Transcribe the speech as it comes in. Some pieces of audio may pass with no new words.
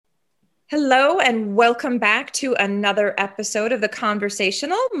Hello and welcome back to another episode of The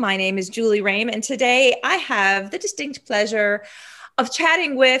Conversational. My name is Julie Rame, and today I have the distinct pleasure of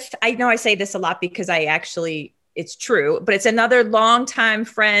chatting with, I know I say this a lot because it's true, but it's another longtime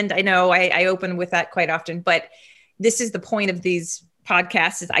friend. I know I open with that quite often, but this is the point of these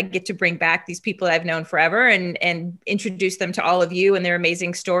podcasts is I get to bring back these people that I've known forever and introduce them to all of you and their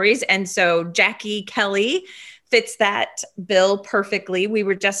amazing stories. And so Jacki Kelley fits that bill perfectly. We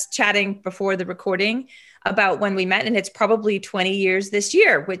were just chatting before the recording about when we met, and it's probably 20 years this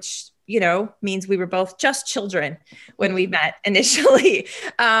year, which, means we were both just children when we met initially.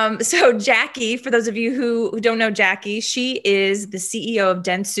 So Jacki, for those of you who don't know Jacki, she is the CEO of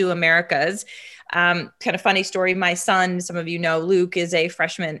Dentsu Americas. Kind of funny story. My son, some of you know, Luke, is a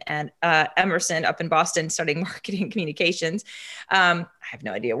freshman at Emerson up in Boston studying marketing communications. I have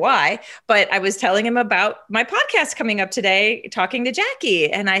no idea why, but I was telling him about my podcast coming up today, talking to Jacki,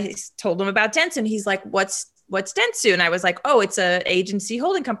 and I told him about Dentsu, and he's like, what's Dentsu? And I was like, oh, it's a agency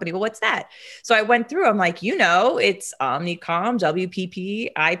holding company. Well, what's that? So I went through, I'm like, it's Omnicom,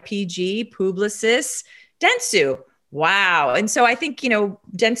 WPP, IPG, Publicis, Dentsu. Wow. And so I think,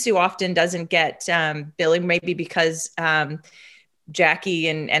 Dentsu often doesn't get billing, maybe because Jacki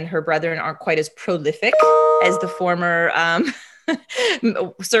and her brethren aren't quite as prolific as the former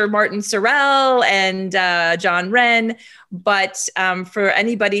Sir Martin Sorrell and John Wren. But for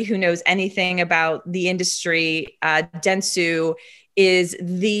anybody who knows anything about the industry, Dentsu is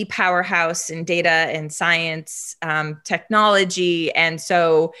the powerhouse in data and science technology. And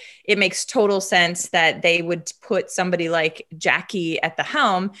so it makes total sense that they would put somebody like Jacki at the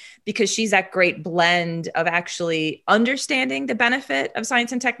helm, because she's that great blend of actually understanding the benefit of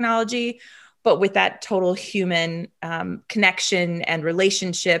science and technology, but with that total human connection and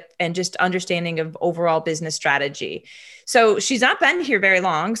relationship and just understanding of overall business strategy. So she's not been here very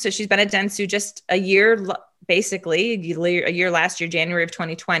long. So she's been at Dentsu just a year, basically a year last year, January of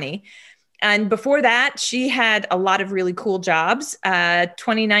 2020. And before that, she had a lot of really cool jobs.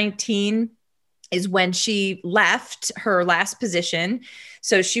 2019 is when she left her last position.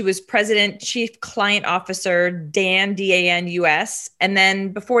 So she was president, chief client officer, DAN US. And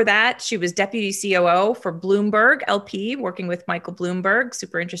then before that, she was deputy COO for Bloomberg LP, working with Michael Bloomberg.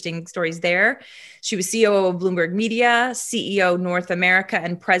 Super interesting stories there. She was COO of Bloomberg Media, CEO North America,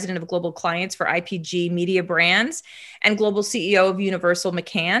 and president of global clients for IPG Media Brands, and global CEO of Universal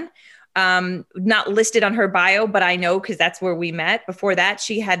McCann. Not listed on her bio, but I know because that's where we met. Before that,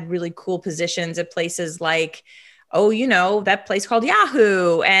 she had really cool positions at places like, that place called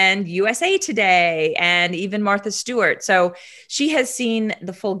Yahoo and USA Today and even Martha Stewart. So she has seen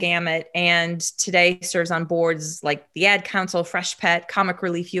the full gamut, and today serves on boards like the Ad Council, Fresh Pet, Comic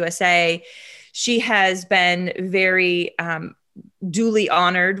Relief USA. She has been very duly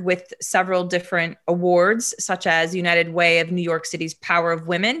honored with several different awards, such as United Way of New York City's Power of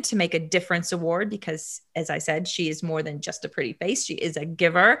Women to Make a Difference Award, because, as I said, she is more than just a pretty face. She is a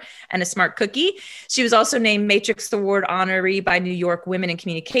giver and a smart cookie. She was also named Matrix Award honoree by New York Women in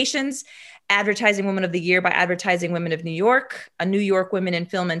Communications, Advertising Woman of the Year by Advertising Women of New York, a New York Women in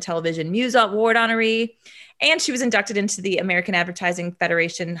Film and Television Muse Award honoree, and she was inducted into the American Advertising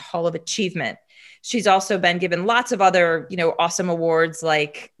Federation Hall of Achievement. She's also been given lots of other, awesome awards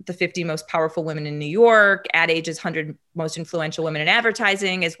like the 50 Most Powerful Women in New York, Ad Age's 100 Most Influential Women in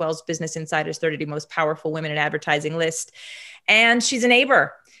Advertising, as well as Business Insider's 30 Most Powerful Women in Advertising list. And she's a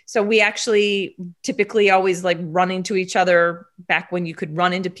neighbor. So we actually typically always run into each other back when you could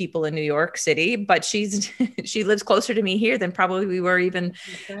run into people in New York City, but she lives closer to me here than probably we were even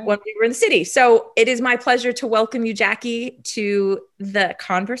when we were in the city. So it is my pleasure to welcome you, Jacki, to The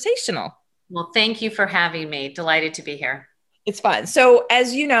Conversational. Well, thank you for having me. Delighted to be here. It's fun. So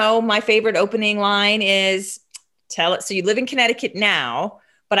as you know, my favorite opening line is tell it. So you live in Connecticut now,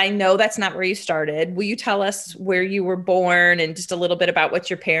 but I know that's not where you started. Will you tell us where you were born and just a little bit about what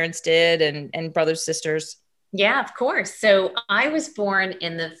your parents did and brothers, sisters? Yeah, of course. So I was born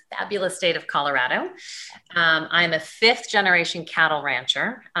in the fabulous state of Colorado. I'm a fifth generation cattle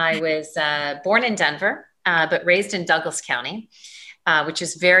rancher. I was born in Denver, but raised in Douglas County. Which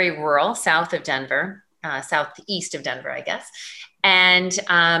is very rural, south of Denver, southeast of Denver, I guess. And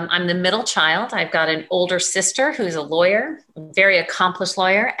I'm the middle child. I've got an older sister who's a lawyer, a very accomplished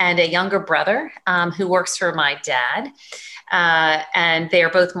lawyer, and a younger brother who works for my dad. And they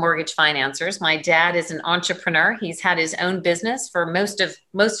are both mortgage financiers. My dad is an entrepreneur. He's had his own business for most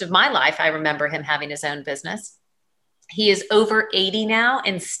of my life. I remember him having his own business. He is over 80 now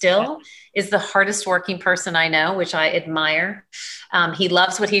and still is the hardest working person I know, which I admire. He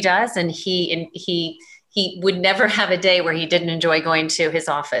loves what he does, and he he would never have a day where he didn't enjoy going to his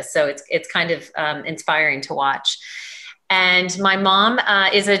office. So it's kind of inspiring to watch. And my mom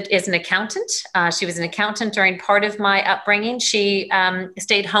is an accountant. She was an accountant during part of my upbringing. She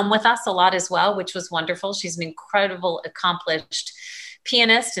stayed home with us a lot as well, which was wonderful. She's an incredible, accomplished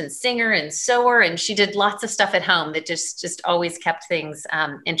pianist and singer and sewer, and she did lots of stuff at home that just always kept things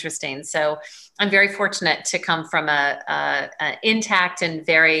interesting. So I'm very fortunate to come from a intact and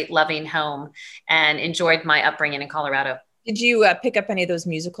very loving home, and enjoyed my upbringing in Colorado. Did you pick up any of those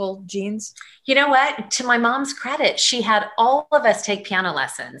musical genes? You know what? To my mom's credit, she had all of us take piano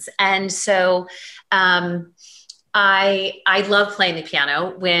lessons. And so I love playing the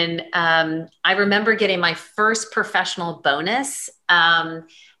piano. When I remember getting my first professional bonus, and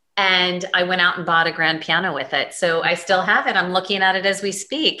I went out and bought a grand piano with it. So I still have it. I'm looking at it as we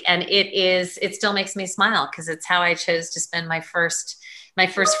speak. And it still makes me smile, because it's how I chose to spend my first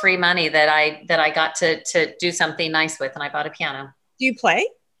free money that I got to do something nice with. And I bought a piano. Do you play?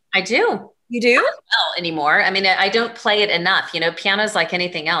 I do. You do? Not well anymore. I mean, I don't play it enough. Piano's like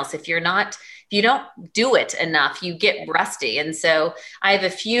anything else. If you don't do it enough, you get rusty. And so I have a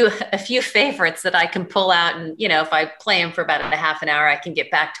few favorites that I can pull out, and if I play them for about a half an hour, I can get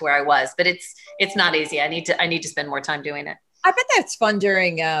back to where I was. But it's not easy. I need to spend more time doing it. I bet that's fun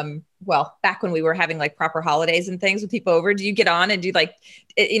during, back when we were having like proper holidays and things with people over. Do you get on and do like,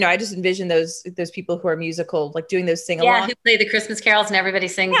 I just envision those people who are musical, like doing those sing-along. Yeah, who play the Christmas carols and everybody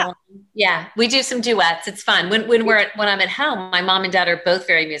sings along. Yeah, we do some duets. It's fun. When I'm at home, my mom and dad are both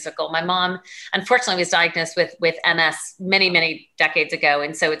very musical. My mom, unfortunately, was diagnosed with MS many, many decades ago.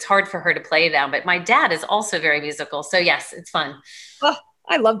 And so it's hard for her to play now. But my dad is also very musical. So yes, it's fun. Oh,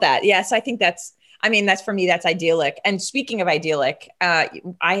 I love that. Yes, I think that's for me, that's idyllic. And speaking of idyllic,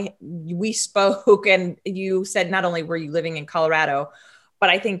 we spoke, and you said not only were you living in Colorado,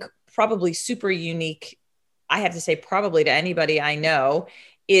 but I think probably super unique, I have to say probably to anybody I know,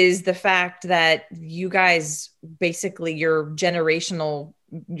 is the fact that you guys, basically your generations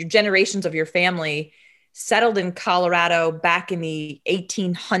of your family settled in Colorado back in the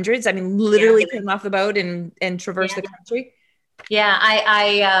 1800s. I mean, literally came off the boat and traversed the country.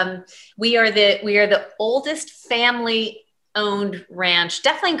 Yeah, we are the oldest family owned ranch,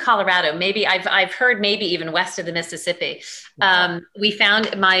 definitely in Colorado. Maybe I've heard maybe even west of the Mississippi. We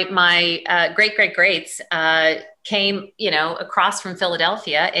found my greats came, across from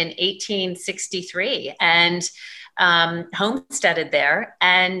Philadelphia in 1863 and homesteaded there.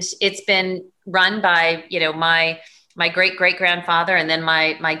 And it's been run by, my great-great-grandfather, and then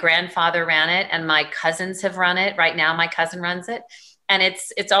my grandfather ran it, and my cousins have run it. Right now, my cousin runs it. And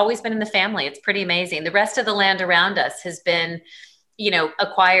it's always been in the family. It's pretty amazing. The rest of the land around us has been,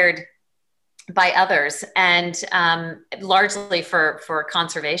 acquired by others, and largely for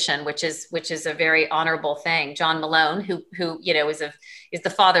conservation, which is a very honorable thing. John Malone, who is the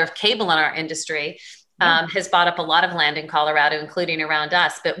father of cable in our industry, has bought up a lot of land in Colorado, including around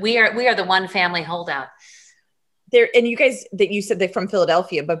us. But we are the one family holdout. There, and you guys, that you said they're from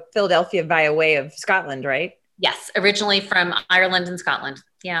Philadelphia, but Philadelphia via way of Scotland, right? Yes, originally from Ireland and Scotland.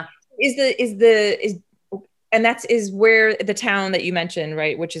 Yeah. And is where the town that you mentioned,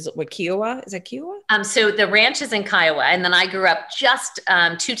 right? Which is what, Kiowa? Is that Kiowa? So the ranch is in Kiowa, and then I grew up just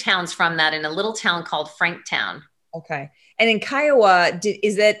 2 towns from that in a little town called Franktown. Okay. And in Kiowa,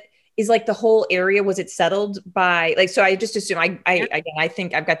 is like the whole area, was it settled by, like, so I just assume I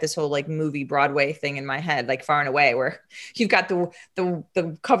think I've got this whole like movie Broadway thing in my head, like Far and Away, where you've got the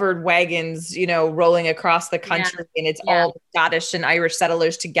covered wagons, rolling across the country, and it's all Scottish and Irish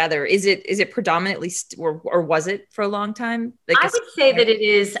settlers together. Is it predominantly, or was it for a long time? Like I would say that it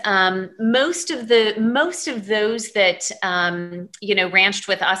is most of those that ranched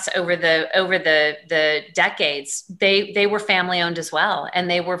with us over the decades. They were family owned as well, and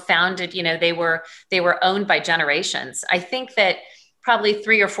they were founded. They were owned by generations. I think that probably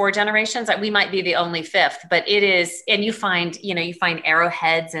 3 or 4 generations. We might be the only 5th, but it is. And you find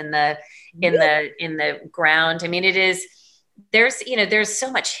arrowheads in the ground. I mean, it is. There's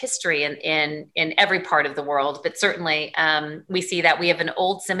so much history in every part of the world, but certainly we see that we have an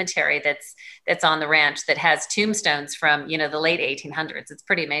old cemetery that's on the ranch that has tombstones from the late 1800s. It's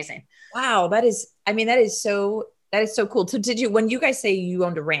pretty amazing. Wow, that is so cool. So when you guys say you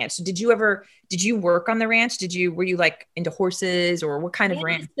owned a ranch, did you work on the ranch? Were you like into horses, or what kind of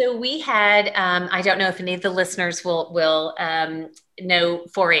ranch? So we had, I don't know if any of the listeners will know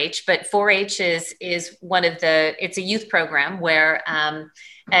 4-H, but 4-H is it's a youth program where,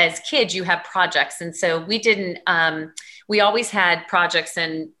 as kids, you have projects. And so we always had projects,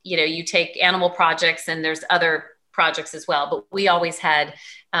 and, you take animal projects, and there's other projects as well, but we always had,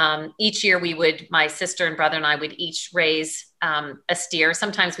 each year my sister and brother and I would each raise a steer.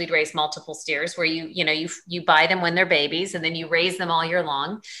 Sometimes we'd raise multiple steers where you buy them when they're babies and then you raise them all year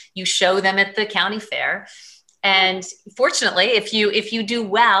long. You show them at the county fair. And fortunately, if you do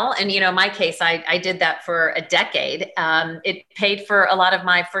well, and in my case, I did that for a decade. It paid for a lot of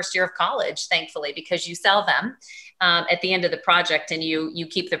my first year of college, thankfully, because you sell them at the end of the project, and you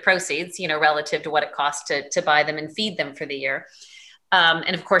keep the proceeds, relative to what it costs to buy them and feed them for the year.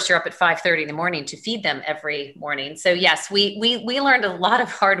 And of course, you're up at 5:30 in the morning to feed them every morning. So yes, we learned a lot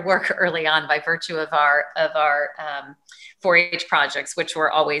of hard work early on by virtue of our 4-H projects, which were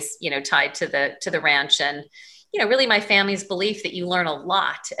always tied to the ranch. And really my family's belief that you learn a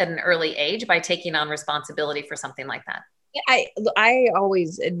lot at an early age by taking on responsibility for something like that. I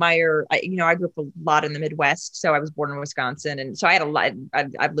always admire, I grew up a lot in the Midwest. So I was born in Wisconsin. And so I had a lot,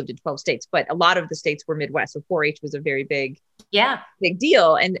 I've lived in 12 states, but a lot of the states were Midwest. So 4-H was a very big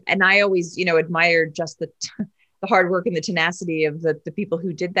deal. And I always, admired just the hard work and the tenacity of the people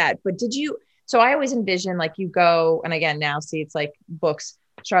who did that. But so I always envision like you go, and again, now see, it's like books,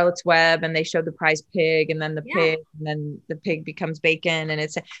 Charlotte's Web, and they show the prize pig and then the pig, and then the pig becomes bacon. And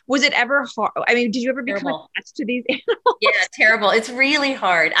was it ever hard? I mean, did you ever become attached to these animals? Yeah, terrible. It's really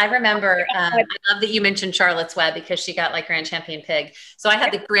hard. I remember, I love that you mentioned Charlotte's Web because she got like Grand Champion pig. So I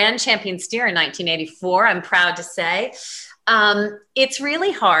had the Grand Champion steer in 1984. I'm proud to say. It's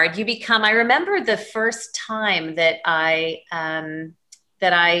really hard. I remember the first time that I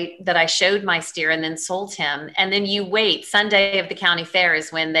showed my steer and then sold him. And then you wait, Sunday of the county fair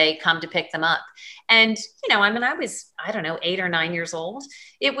is when they come to pick them up. And, I was, I don't know, 8 or 9 years old.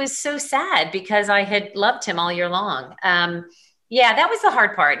 It was so sad because I had loved him all year long. That was the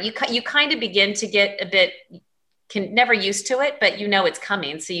hard part. You kind of begin to get a bit, never used to it, but it's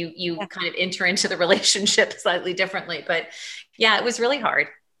coming. So you kind of enter into the relationship slightly differently. But yeah, it was really hard.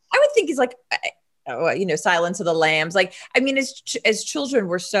 I would think it's like, Silence of the Lambs. Like, I mean, as children,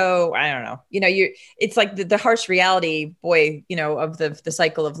 we're so, I don't know, it's like the harsh reality, of the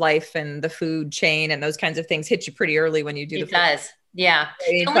cycle of life and the food chain and those kinds of things hit you pretty early when you do. It does. Yeah.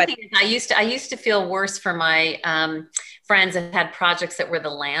 The only thing is I used to feel worse for my friends that had projects that were the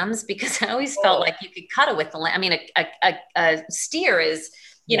lambs, because I always felt like you could cut it with the lamb. I mean, a steer is,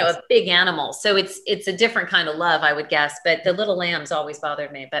 a big animal. So it's a different kind of love, I would guess, but the little lambs always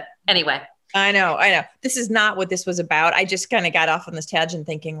bothered me. But anyway. I know. This is not what this was about. I just kind of got off on this tangent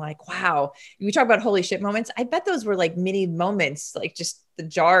thinking like, wow, we talk about holy shit moments. I bet those were like mini moments, like just the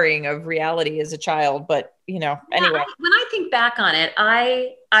jarring of reality as a child. But, anyway. When I think back on it,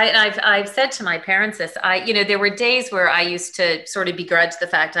 I've said to my parents this, there were days where I used to sort of begrudge the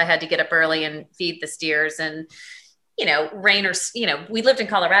fact I had to get up early and feed the steers and, rain or, we lived in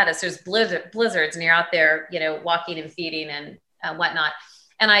Colorado, so there's blizzards and you're out there, walking and feeding and whatnot.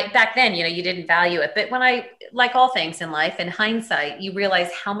 And back then, you didn't value it. But when like all things in life, in hindsight, you realize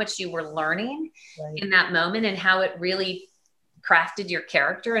how much you were learning in that moment and how it really crafted your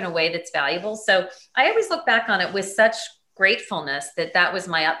character in a way that's valuable. So I always look back on it with such gratefulness that was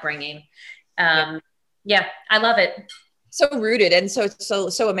my upbringing. I love it. So rooted and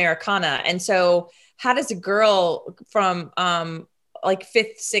so Americana. And so how does a girl from like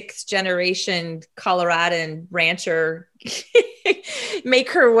 5th, 6th generation Coloradan rancher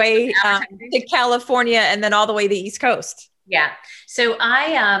make her way to California and then all the way to the East Coast? Yeah. So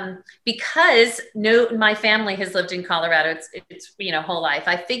because my family has lived in Colorado, it's whole life.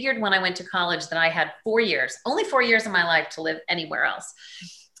 I figured when I went to college that I had only 4 years of my life to live anywhere else.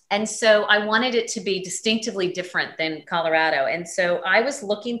 And so I wanted it to be distinctively different than Colorado. And so I was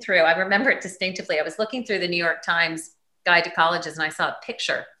looking through, I remember it distinctively. I was looking through the New York Times Guide to Colleges and I saw a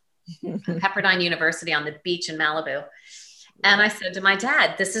picture of Pepperdine University on the beach in Malibu. And I said to my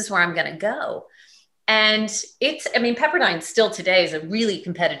dad, this is where I'm going to go. And Pepperdine still today is a really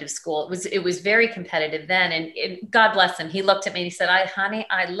competitive school. It was very competitive then. And God bless him. He looked at me and he said, honey,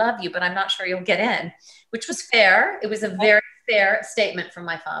 I love you, but I'm not sure you'll get in, which was fair. It was a very fair statement from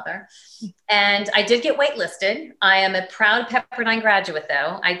my father. And I did get waitlisted. I am a proud Pepperdine graduate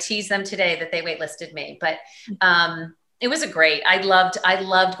though. I tease them today that they waitlisted me, but, it was I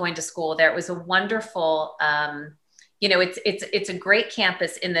loved going to school there. It was a wonderful, it's a great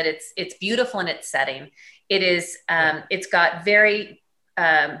campus in that it's beautiful in its setting. It is, it's got very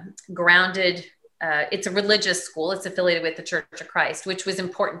grounded, it's a religious school. It's affiliated with the Church of Christ, which was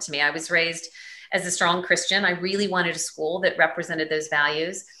important to me. I was raised as a strong Christian. I really wanted a school that represented those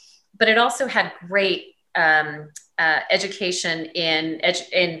values, but it also had great education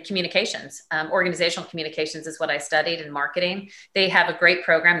in communications. Organizational communications is what I studied, in marketing. They have a great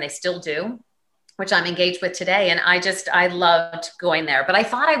program. They still do, which I'm engaged with today. And I loved going there, but I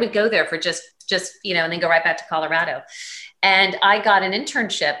thought I would go there for just, and then go right back to Colorado. And I got an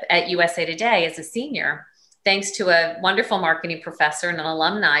internship at USA Today as a senior, thanks to a wonderful marketing professor and an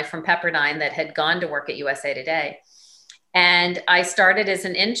alumni from Pepperdine that had gone to work at USA Today. And I started as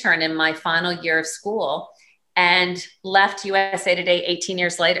an intern in my final year of school and left USA Today 18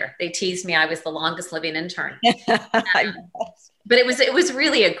 years later. They teased me I was the longest living intern. But it was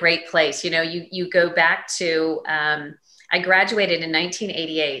really a great place. You go back to, I graduated in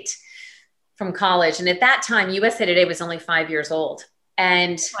 1988 from college. And at that time, USA Today was only 5 years old.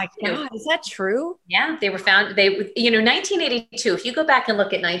 And oh my God, is that true? Yeah, they were 1982. If you go back and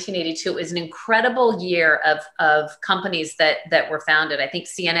look at 1982, it was an incredible year of companies that were founded. I think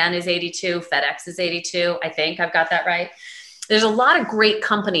CNN is 82, FedEx is 82. I think I've got that right. There's a lot of great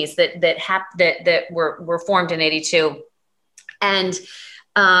companies that were formed in 82, and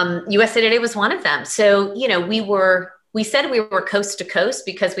USA Today was one of them. So we said we were coast to coast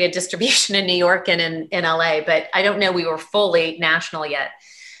because we had distribution in New York and in LA, but I don't know we were fully national yet.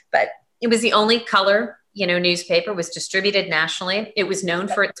 But it was the only color, newspaper, was distributed nationally. It was known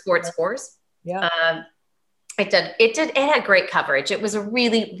for its sports scores. Yeah. It had great coverage. It was a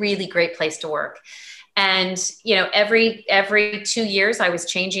really, really great place to work. And, every 2 years I was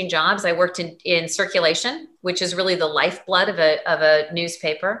changing jobs. I worked in circulation, which is really the lifeblood of a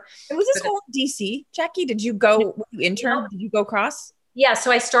newspaper. And was this all in DC, Jacki? Did you go, when you intern? Did you go across? Yeah. So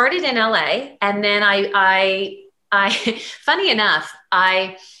I started in LA, and then I funny enough,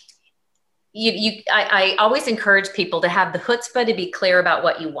 I always encourage people to have the chutzpah to be clear about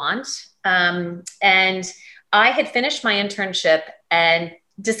what you want. And I had finished my internship and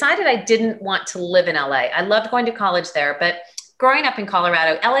decided I didn't want to live in LA. I loved going to college there, but growing up in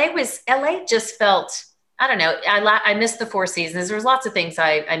Colorado, LA just felt, I don't know. I missed the Four Seasons. There was lots of things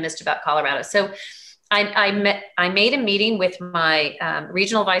I missed about Colorado. So I made a meeting with my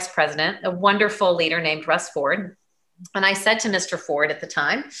regional vice president, a wonderful leader named Russ Ford. And I said to Mr. Ford at the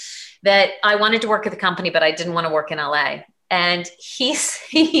time that I wanted to work at the company, but I didn't want to work in LA. And he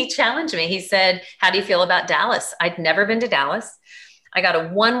challenged me. He said, "How do you feel about Dallas?" I'd never been to Dallas. I got a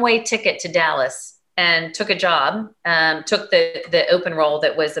one-way ticket to Dallas and took a job, took the open role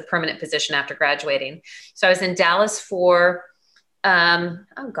that was a permanent position after graduating. So I was in Dallas for, I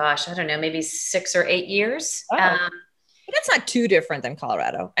don't know, maybe 6 or 8 years. Oh. But that's not too different than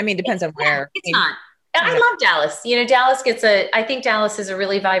Colorado. I mean, it depends on where. It's not. I love Dallas. Dallas I think Dallas is a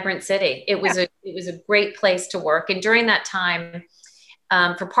really vibrant city. It was a great place to work. And during that time,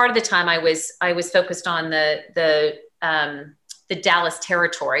 for part of the time I was focused on the Dallas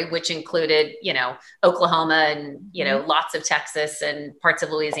territory, which included, Oklahoma and, lots of Texas and parts of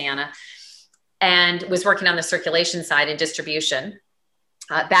Louisiana, and was working on the circulation side and distribution.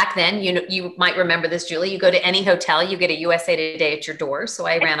 Back then, you might remember this, Julie, you go to any hotel, you get a USA Today at your door. So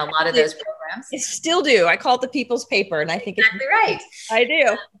I ran a lot of those programs. I still do. I call it the People's Paper, and I think exactly right. I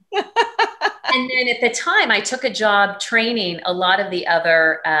do. And then at the time I took a job training a lot of the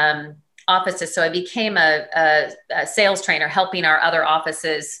other, offices. So I became a sales trainer, helping our other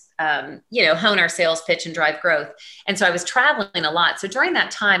offices, hone our sales pitch and drive growth. And so I was traveling a lot. So during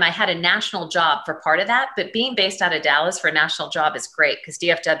that time, I had a national job for part of that, but being based out of Dallas for a national job is great because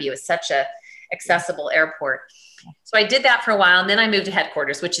DFW is such a accessible airport. So I did that for a while. And then I moved to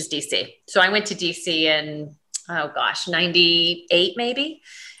headquarters, which is DC. So I went to DC in, 98 maybe.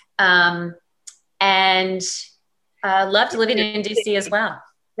 And loved living in DC as well.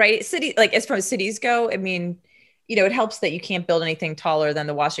 Right. City, like as far as cities go, I mean, it helps that you can't build anything taller than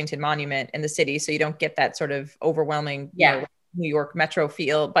the Washington Monument in the city. So you don't get that sort of overwhelming New York metro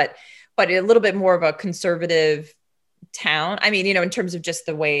feel, but a little bit more of a conservative town. I mean, in terms of just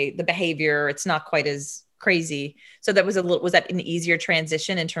the way the behavior, it's not quite as crazy. So that was that an easier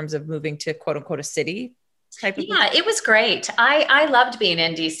transition in terms of moving to quote unquote a city? It was great. I loved being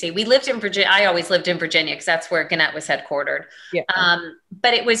in DC. We lived in Virginia. I always lived in Virginia because that's where Gannett was headquartered. Yeah.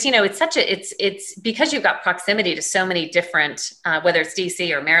 But it was, it's because you've got proximity to so many different, whether it's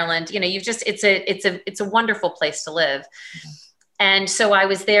DC or Maryland, it's a wonderful place to live. Mm-hmm. And so I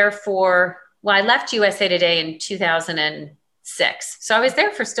was there I left USA Today in 2006. So I was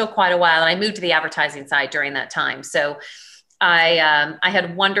there for still quite a while, and I moved to the advertising side during that time. So I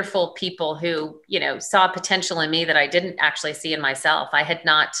had wonderful people who, saw potential in me that I didn't actually see in myself. I had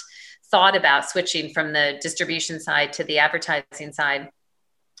not thought about switching from the distribution side to the advertising side,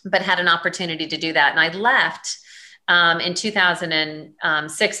 but had an opportunity to do that. And I left in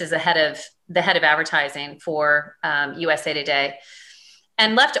 2006 as the head of advertising for USA Today,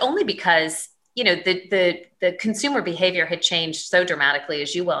 and left only because the consumer behavior had changed so dramatically,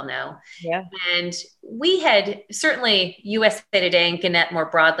 as you well know. Yeah. And we had certainly USA Today and Gannett more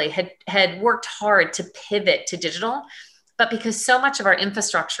broadly had worked hard to pivot to digital, but because so much of our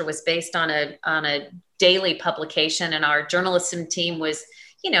infrastructure was based on a daily publication, and our journalism team was,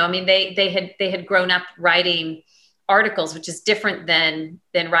 I mean, they had grown up writing articles, which is different than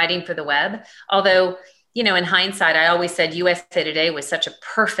writing for the web. Although, in hindsight, I always said USA Today was such a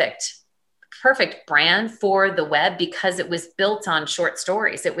perfect brand for the web because it was built on short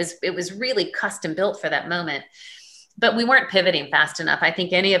stories. It was really custom built for that moment. But we weren't pivoting fast enough. I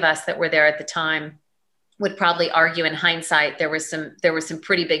think any of us that were there at the time would probably argue in hindsight there were some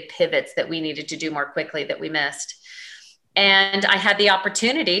pretty big pivots that we needed to do more quickly that we missed. And I had the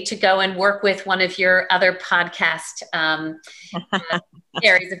opportunity to go and work with one of your other podcast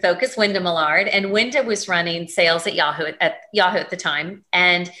areas of focus, Wenda Millard. And Wenda was running sales at Yahoo at the time.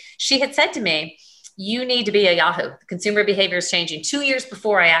 And she had said to me, you need to be a Yahoo. Consumer behavior is changing. 2 years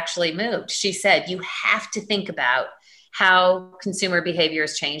before I actually moved, she said, you have to think about how consumer behavior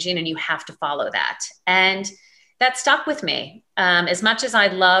is changing and you have to follow that. And that stuck with me. As much as I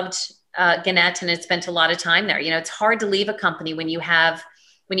loved Gannett and had spent a lot of time there, it's hard to leave a company when you have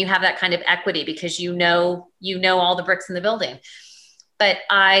that kind of equity because you know all the bricks in the building. But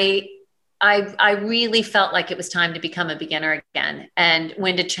I really felt like it was time to become a beginner again. And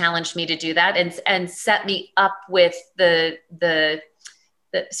Wenda challenged me to do that and set me up with the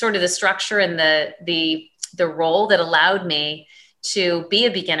sort of the structure and the role that allowed me to be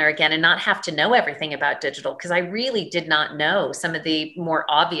a beginner again and not have to know everything about digital, because I really did not know some of the more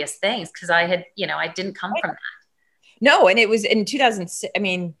obvious things because I didn't come from that. No, and it was in 2006. I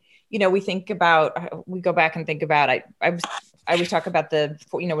mean, we go back and think about, I always talk about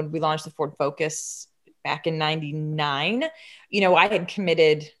when we launched the Ford Focus back in 99, I had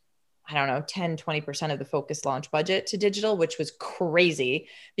committed, I don't know, 10, 20% of the Focus launch budget to digital, which was crazy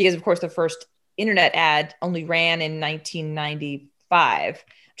because of course the first internet ad only ran in 1995.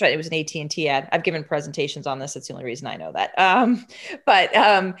 It was an AT&T ad. I've given presentations on this. That's the only reason I know that.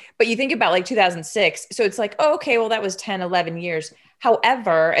 But you think about like 2006. So it's like, oh, okay, well, that was 10, 11 years.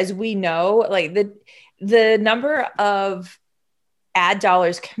 However, as we know, like the number of ad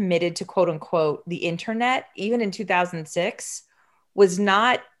dollars committed to quote unquote, the internet, even in 2006 was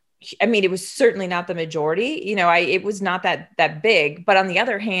not, I mean, it was certainly not the majority, it was not that big, but on the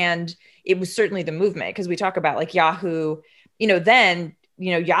other hand, it was certainly the movement. Because we talk about like Yahoo, then,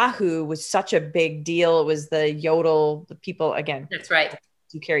 Yahoo was such a big deal. It was the Yodel, the people, again, that's right,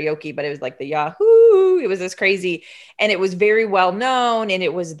 do karaoke, but it was like the Yahoo, it was this crazy, and it was very well known. And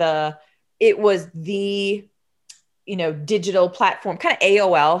it was the digital platform. Kind of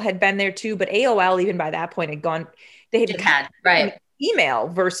AOL had been there too, but AOL, even by that point, had gone, they had right, email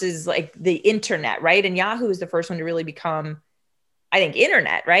versus like the internet, right? And Yahoo is the first one to really become, I think,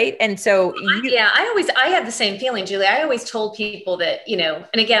 internet, right? And so I have the same feeling, Julie. I always told people that, and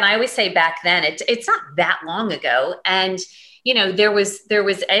again, I always say back then, it's not that long ago. And, there was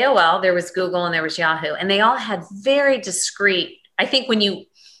AOL, there was Google, and there was Yahoo, and they all had very discrete, I think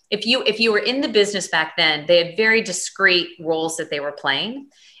if you were in the business back then, they had very discrete roles that they were playing.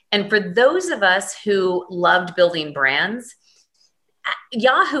 And for those of us who loved building brands,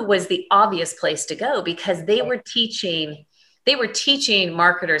 Yahoo was the obvious place to go because they were teaching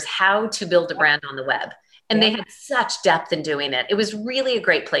marketers how to build a brand on the web. And they had such depth in doing it. It was really a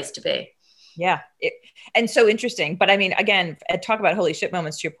great place to be. Yeah. And so interesting. But I mean, again, talk about holy shit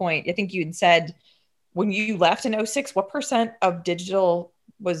moments to your point. I think you had said when you left in 2006, what percent of digital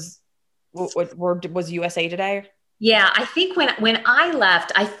was USA Today? Yeah, I think when I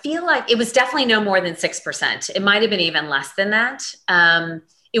left, I feel like it was definitely no more than 6%. It might have been even less than that.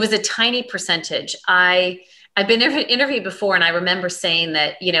 It was a tiny percentage. I've been interviewed before, and I remember saying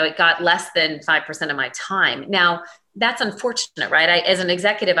that, it got less than 5% of my time. Now, that's unfortunate, right? As an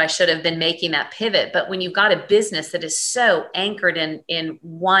executive, I should have been making that pivot. But when you've got a business that is so anchored in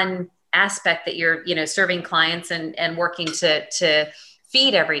one aspect that you're, serving clients and working to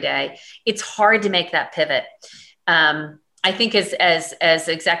feed every day, it's hard to make that pivot. I think as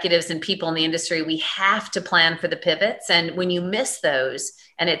executives and people in the industry, we have to plan for the pivots. And when you miss those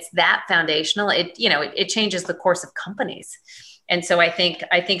and it's that foundational, it changes the course of companies. And so I think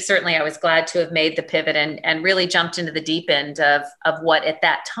certainly I was glad to have made the pivot and really jumped into the deep end of what at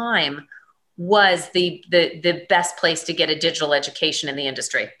that time was the best place to get a digital education in the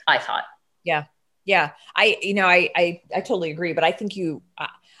industry, I thought. Yeah. Yeah. I totally agree, but I think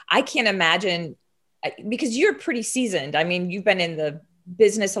I can't imagine, because you're pretty seasoned. I mean, you've been in the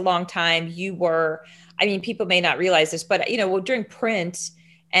business a long time. People may not realize this, but during print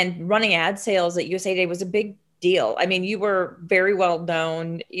and running ad sales at USA Today was a big deal. I mean, you were very well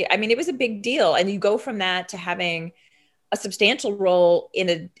known. I mean, it was a big deal. And you go from that to having a substantial role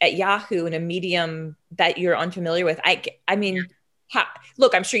at Yahoo in a medium that you're unfamiliar with. I mean,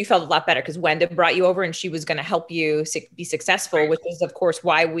 look, I'm sure you felt a lot better because Wenda brought you over and she was going to help you be successful, which is of course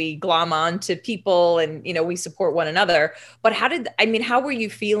why we glom on to people and, we support one another. But how were you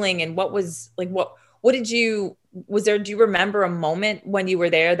feeling, and do you remember a moment when you were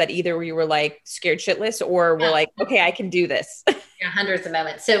there that either you were like scared shitless or were like, okay, I can do this? Yeah, hundreds of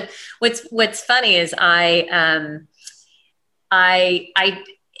moments. So what's funny is and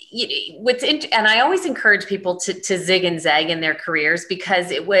I always encourage people to zig and zag in their careers,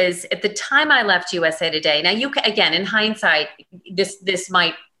 because it was at the time I left USA Today. Now again, in hindsight,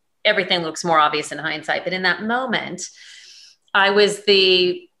 everything looks more obvious in hindsight, but in that moment, I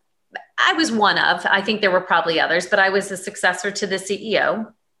think there were probably others, but I was the successor to the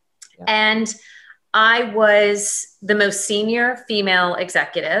CEO. Yeah. And I was the most senior female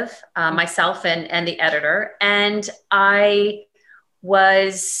executive, myself and the editor. And I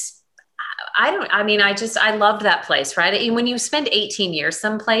loved that place, right? And when you spend 18 years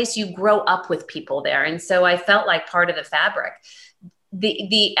someplace, you grow up with people there. And so I felt like part of the fabric.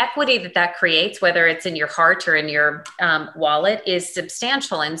 The equity that creates, whether it's in your heart or in your wallet, is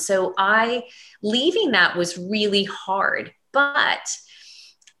substantial. And so leaving that was really hard, but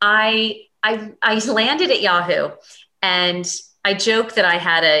I landed at Yahoo, and I joke that I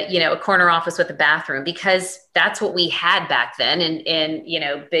had a corner office with a bathroom, because that's what we had back then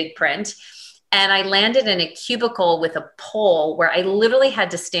in big print. And I landed in a cubicle with a pole where I literally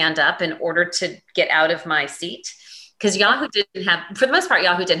had to stand up in order to get out of my seat. Because for the most part,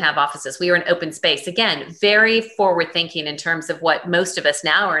 Yahoo didn't have offices. We were in open space. Again, very forward thinking in terms of what most of us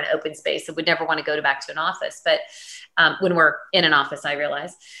now are in open space and would never want to go back to an office. But when we're in an office, I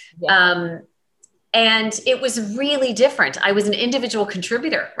realize. Yeah. And it was really different. I was an individual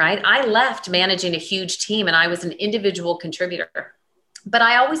contributor, right? I left managing a huge team and I was an individual contributor. But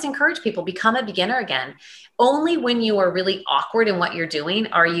I always encourage people, become a beginner again. Only when you are really awkward in what you're doing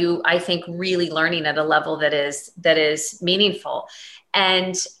are you, I think, really learning at a level that is meaningful.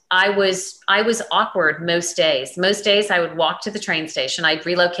 And I was awkward most days. Most days I would walk to the train station. I'd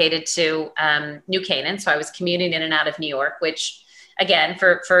relocated to New Canaan. So I was commuting in and out of New York, which, again,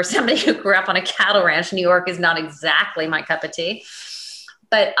 for somebody who grew up on a cattle ranch, New York is not exactly my cup of tea.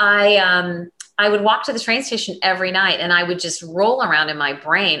 But I would walk to the train station every night, and I would just roll around in my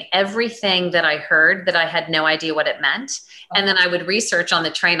brain everything that I heard that I had no idea what it meant. And then I would research on the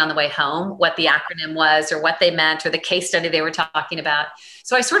train on the way home what the acronym was or what they meant or the case study they were talking about.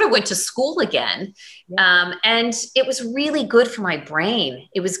 So I sort of went to school again. Yeah. And it was really good for my brain.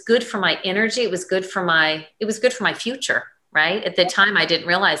 It was good for my energy. It was good for my future. Right. At the time, I didn't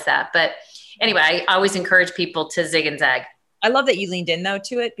realize that. But anyway, I always encourage people to zig and zag. I love that you leaned in though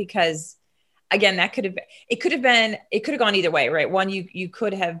to it, because again, it could have gone either way, right? One, you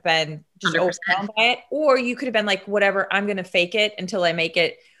could have been just 100%. Overwhelmed by it, or you could have been like, whatever, I'm going to fake it until I make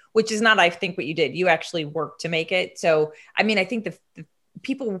it, which is not, I think, what you did. You actually worked to make it. So, I mean, I think the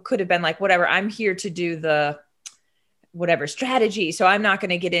people could have been like, whatever, I'm here to do the whatever strategy. So I'm not going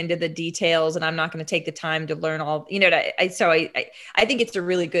to get into the details, and I'm not going to take the time to learn all, I think it's a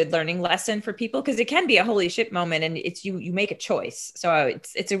really good learning lesson for people, because it can be a holy shit moment, and it's, you make a choice. So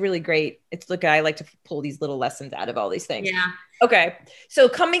it's a really great, I like to pull these little lessons out of all these things. Yeah. Okay. So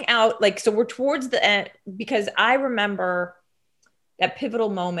coming out, so we're towards the end, because I remember that pivotal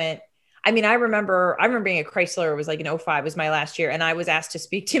moment. I mean, I remember being at Chrysler. It was like in 2005 was my last year. And I was asked to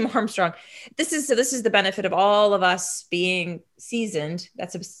speak to Tim Armstrong. This is the benefit of all of us being seasoned.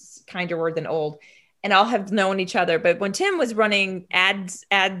 That's a kinder word than old. And all have known each other. But when Tim was running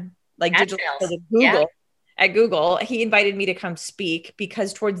digital sales. At Google, he invited me to come speak,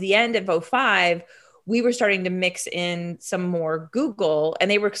 because towards the end of 2005, we were starting to mix in some more Google, and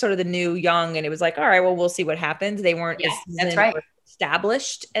they were sort of the new young, and it was like, all right, well, we'll see what happens. They weren't that's right.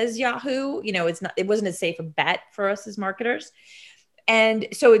 established as Yahoo. It wasn't as safe a bet for us as marketers. And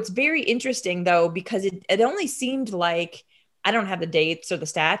so it's very interesting though, because it only seemed like, I don't have the dates or the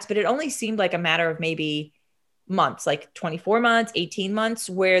stats, but it only seemed like a matter of maybe months, like 24 months, 18 months,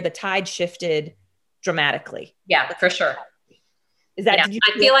 where the tide shifted dramatically. Yeah, for sure. Is that,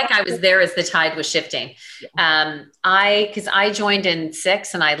 I feel like I was there as the tide was shifting. Yeah. Because I joined in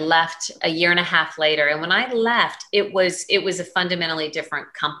 2006 and I left a year and a half later. And when I left, it was a fundamentally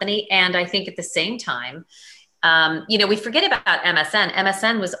different company. And I think at the same time, we forget about MSN.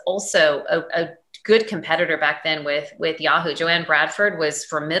 MSN was also a good competitor back then with Yahoo. Joanne Bradford was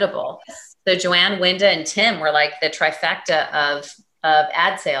formidable. So Joanne, Wenda, and Tim were like the trifecta of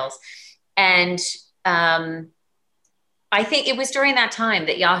ad sales. And I think it was during that time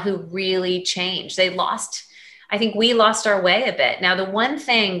that Yahoo really changed. I think we lost our way a bit. Now, the one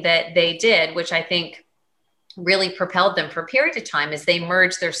thing that they did, which I think really propelled them for a period of time, is they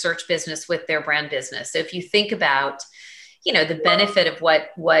merged their search business with their brand business. So if you think about, the benefit of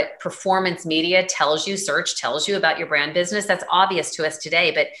what performance media tells you, search tells you about your brand business, that's obvious to us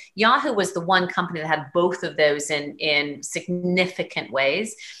today. But Yahoo was the one company that had both of those in significant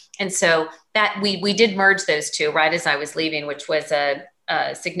ways. And so that we did merge those two right as I was leaving, which was a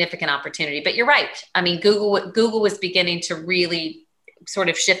significant opportunity. But you're right. I mean, Google was beginning to really sort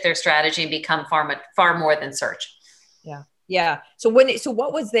of shift their strategy and become far more than search. Yeah. Yeah. So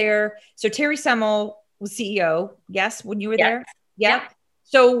what was there? So Terry Semel was CEO. Yes. When you were there. Yeah.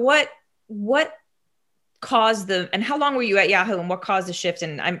 So what caused and how long were you at Yahoo and what caused the shift?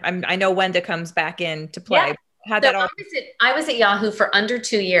 And I know Wenda comes back into play. Yeah. I was at Yahoo for under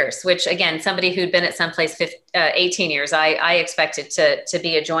 2 years, which again, somebody who'd been at someplace 18 years, I expected to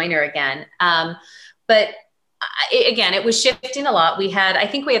be a joiner again. But again, it was shifting a lot. I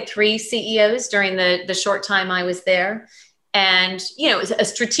think we had 3 CEOs during the short time I was there. And, it was a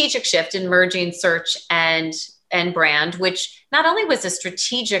strategic shift in merging search and brand, which not only was a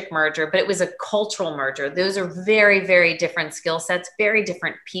strategic merger, but it was a cultural merger. Those are very, very different skill sets, very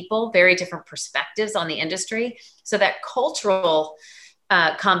different people, very different perspectives on the industry. So that cultural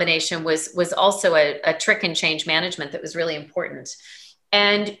combination was also a trick in change management that was really important.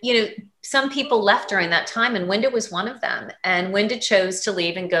 And, some people left during that time, and Wenda was one of them. And Wenda chose to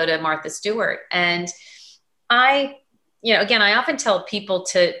leave and go to Martha Stewart. And again, I often tell people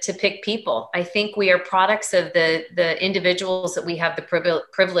to pick people. I think we are products of the individuals that we have the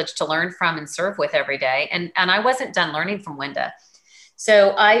privilege to learn from and serve with every day. And I wasn't done learning from Wenda.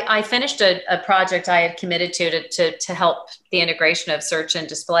 So I finished a project I had committed to help the integration of search and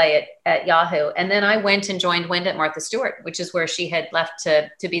display at Yahoo. And then I went and joined Wenda at Martha Stewart, which is where she had left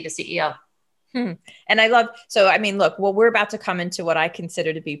to be the CEO. And look, we're about to come into what I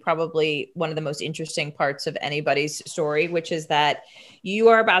consider to be probably one of the most interesting parts of anybody's story, which is that you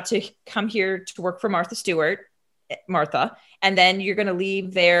are about to come here to work for Martha, and then you're going to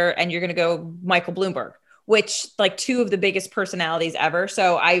leave there and you're going to go Michael Bloomberg, which like 2 of the biggest personalities ever.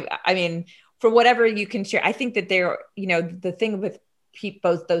 So I mean, for whatever you can share, I think that they're, the thing with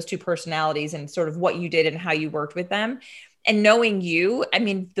both those 2 personalities and sort of what you did and how you worked with them. And knowing you, I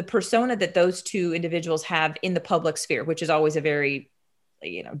mean, the persona that those 2 individuals have in the public sphere, which is always a very,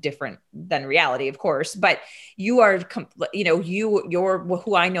 different than reality, of course, but you are,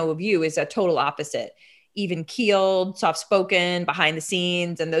 who I know of you is a total opposite, even keeled, soft-spoken, behind the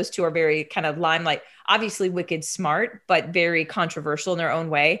scenes. And those 2 are very kind of limelight, obviously wicked smart, but very controversial in their own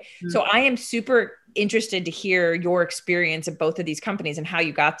way. Mm-hmm. So I am super interested to hear your experience at both of these companies and how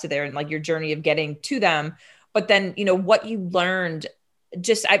you got to there and like your journey of getting to them. But then, what you learned,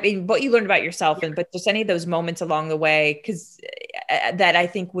 what you learned about yourself, but just any of those moments along the way, because that I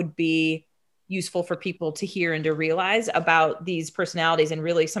think would be useful for people to hear and to realize about these personalities and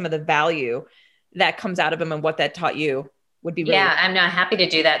really some of the value that comes out of them and what that taught you would be really. Yeah, I'm not happy to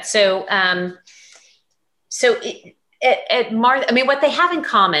do that. So, at Martha, I mean, what they have in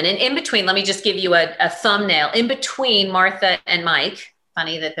common, and in between, let me just give you a thumbnail. In between Martha and Mike,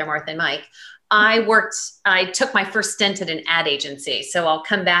 funny that they're Martha and Mike, I took my first stint at an ad agency. So I'll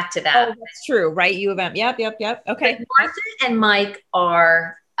come back to that. Oh, that's true, right? U of M. Yep. Okay. But Martha and Mike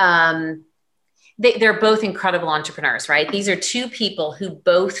are, they're both incredible entrepreneurs, right? These are 2 people who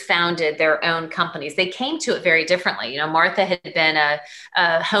both founded their own companies. They came to it very differently. Martha had been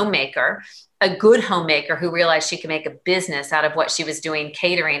a homemaker, a good homemaker who realized she could make a business out of what she was doing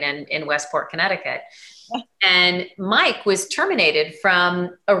catering in Westport, Connecticut. And Mike was terminated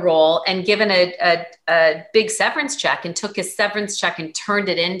from a role and given a big severance check, and took his severance check and turned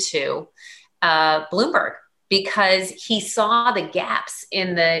it into Bloomberg, because he saw the gaps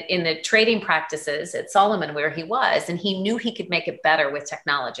in the trading practices at Solomon where he was, and he knew he could make it better with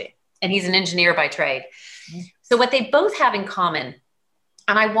technology. And he's an engineer by trade. Mm-hmm. So what they both have in common,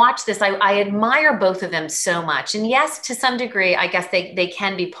 and I watch this, I admire both of them so much. And yes, to some degree, I guess they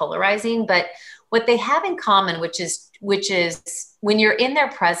can be polarizing, but what they have in common, which is when you're in their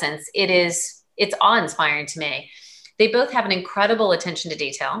presence, it's awe-inspiring to me. They both have an incredible attention to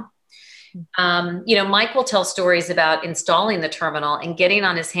detail. Mike will tell stories about installing the terminal and getting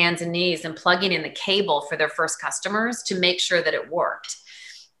on his hands and knees and plugging in the cable for their first customers to make sure that it worked.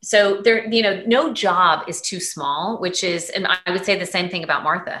 So there, no job is too small, and I would say the same thing about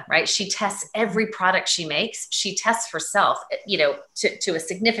Martha, right? She tests every product she makes. She tests herself, to a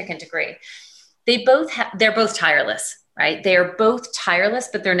significant degree. They're both tireless. right? They are both tireless,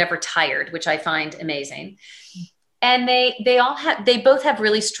 but they're never tired, which I find amazing. And they both have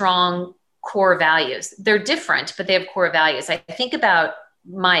really strong core values. They're different, but they have core values. I think about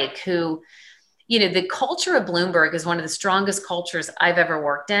Mike, who, the culture of Bloomberg is one of the strongest cultures I've ever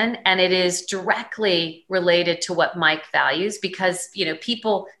worked in. And it is directly related to what Mike values because,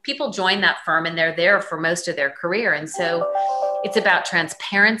 people join that firm and they're there for most of their career. And so it's about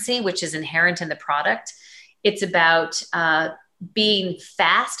transparency, which is inherent in the product. It's about being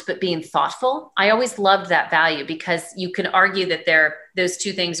fast, but being thoughtful. I always loved that value because you can argue that those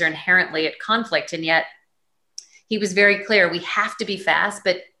two things are inherently at conflict. And yet he was very clear. We have to be fast,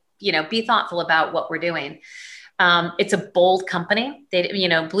 but be thoughtful about what we're doing. It's a bold company.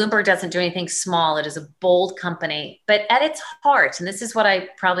 Bloomberg doesn't do anything small. It is a bold company, but at its heart, and this is what I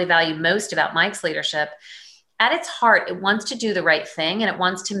probably value most about Mike's leadership, at its heart, it wants to do the right thing and it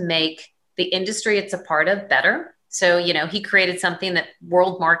wants to make the industry it's a part of better. So, he created something that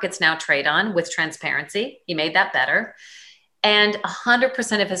world markets now trade on with transparency. He made that better. And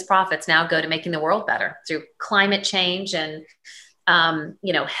 100% of his profits now go to making the world better through climate change and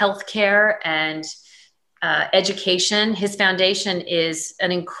healthcare and education. His foundation is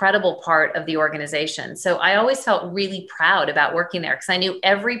an incredible part of the organization. So I always felt really proud about working there because I knew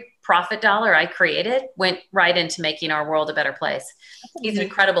every profit dollar I created went right into making our world a better place. He's an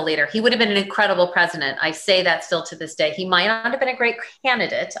incredible leader. He would have been an incredible president. I say that still to this day. He might not have been a great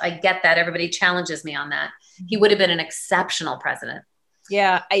candidate. I get that. Everybody challenges me on that. He would have been an exceptional president.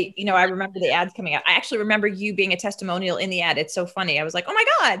 Yeah. I remember the ads coming out. I actually remember you being a testimonial in the ad. It's so funny. I was like, oh my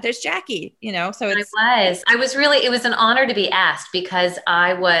God, there's Jacki, so it was an honor to be asked because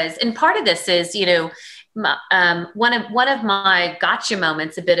and part of this is, one of my gotcha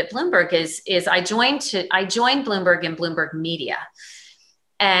moments a bit at Bloomberg is I joined Bloomberg and Bloomberg Media.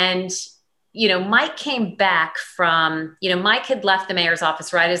 And Mike came back from, Mike had left the mayor's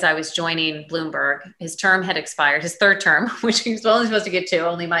office right as I was joining Bloomberg. His term had expired, his third term, which he was only supposed to get 2.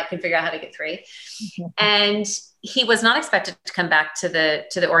 Only Mike can figure out how to get 3. And he was not expected to come back to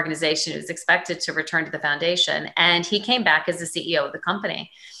the organization. He was expected to return to the foundation. And he came back as the CEO of the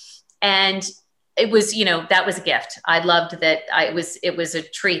company. And it was, that was a gift. I loved that. It was a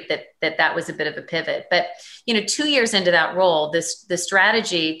treat that was a bit of a pivot, but 2 years into that role, the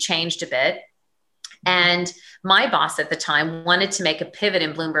strategy changed a bit. And my boss at the time wanted to make a pivot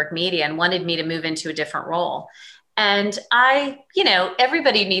in Bloomberg Media and wanted me to move into a different role. And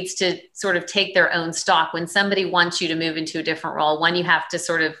everybody needs to sort of take their own stock. When somebody wants you to move into a different role, you have to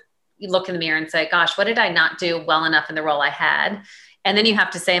sort of look in the mirror and say, gosh, what did I not do well enough in the role I had? And then you have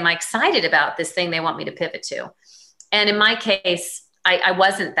to say, am I excited about this thing they want me to pivot to? And in my case, I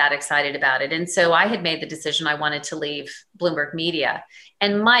wasn't that excited about it. And so I had made the decision I wanted to leave Bloomberg Media.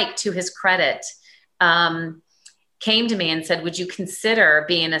 And Mike, to his credit, came to me and said, would you consider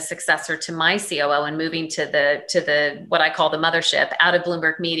being a successor to my COO and moving to the what I call the mothership out of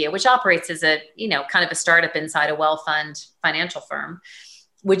Bloomberg Media, which operates as a, kind of a startup inside a well-funded financial firm.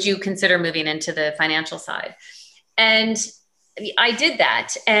 Would you consider moving into the financial side? And I did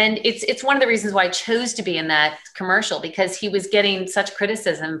that. And it's one of the reasons why I chose to be in that commercial, because he was getting such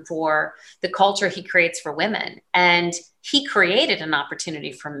criticism for the culture he creates for women. And he created an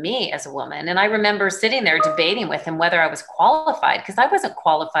opportunity for me as a woman. And I remember sitting there debating with him whether I was qualified, because I wasn't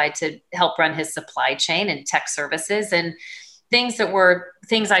qualified to help run his supply chain and tech services and things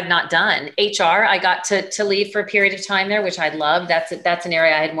I'd not done. HR, I got to lead for a period of time there, which I loved. That's an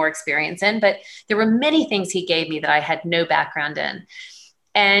area I had more experience in, but there were many things he gave me that I had no background in.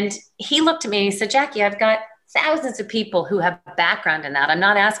 And he looked at me and he said, Jacki, I've got thousands of people who have background in that. I'm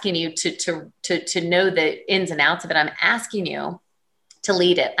not asking you to know the ins and outs of it. I'm asking you to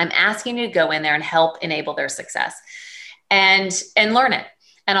lead it. I'm asking you to go in there and help enable their success and learn it.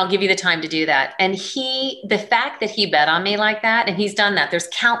 And I'll give you the time to do that. And the fact that he bet on me like that, and he's done that, there's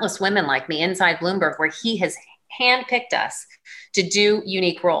countless women like me inside Bloomberg where he has handpicked us to do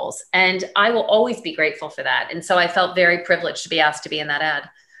unique roles. And I will always be grateful for that. And so I felt very privileged to be asked to be in that ad.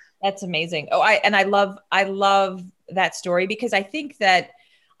 That's amazing. I love that story, because I think that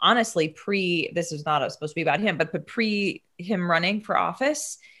honestly, this is not supposed to be about him, but pre him running for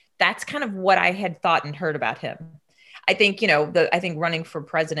office, that's kind of what I had thought and heard about him. I think, I think running for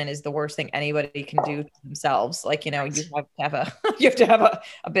president is the worst thing anybody can do to themselves. Like, you have to have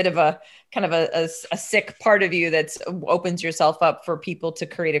a bit of a kind of a sick part of you that opens yourself up for people to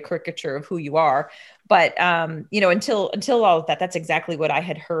create a caricature of who you are. But, until all of that, that's exactly what I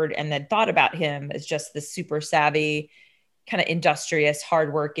had heard and then thought about him as just this super savvy, kind of industrious,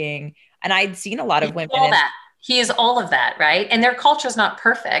 hardworking. And I'd seen a lot of women. He is all of that, right? And their culture is not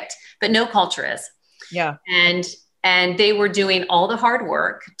perfect, but no culture is. Yeah. And And they were doing all the hard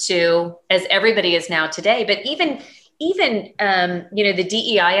work to, as everybody is now today, but even the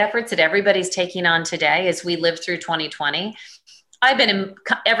DEI efforts that everybody's taking on today as we live through 2020. I've been in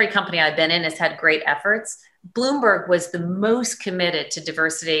every company I've been in has had great efforts. Bloomberg was the most committed to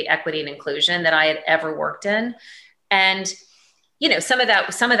diversity, equity, and inclusion that I had ever worked in. And, some of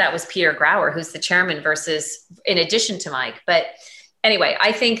that was Peter Grauer, who's the chairman, versus in addition to Mike. But anyway,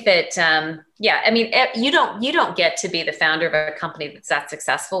 I think that, you don't get to be the founder of a company that's that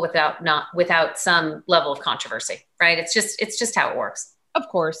successful without some level of controversy, right? It's just how it works. Of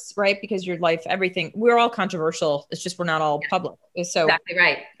course, right? Because your life, everything, we're all controversial. It's just, we're not all public. So exactly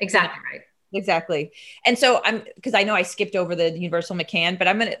right. Exactly right. Exactly. And so because I know I skipped over the Universal McCann, but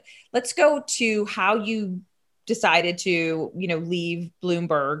let's go to how you decided to, leave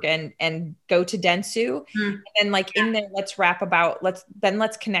Bloomberg and go to Dentsu. And then in there, let's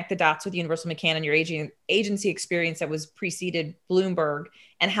connect the dots with Universal McCann and your agency experience that was preceded Bloomberg,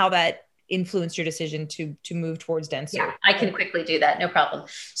 and how that influenced your decision to move towards Dentsu. Yeah, I can quickly do that. No problem.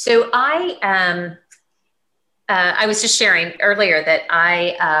 So I was just sharing earlier that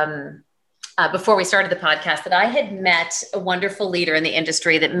before we started the podcast, that I had met a wonderful leader in the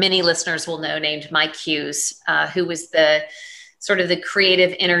industry that many listeners will know, named Mike Hughes, who was the sort of the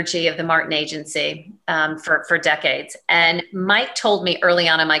creative energy of the Martin Agency for decades. And Mike told me early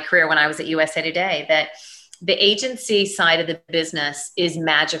on in my career when I was at USA Today that the agency side of the business is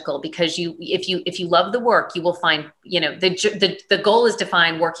magical, because if you love the work, you will find, the goal is to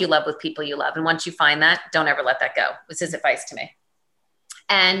find work you love with people you love. And once you find that, don't ever let that go, was his advice to me.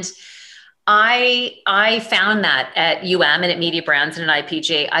 And I found that at UM and at Media Brands and at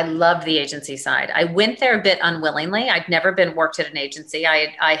IPG. I loved the agency side. I went there a bit unwillingly. I'd never worked at an agency.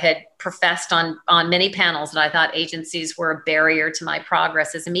 I had professed on many panels that I thought agencies were a barrier to my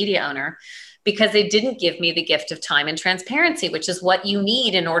progress as a media owner, because they didn't give me the gift of time and transparency, which is what you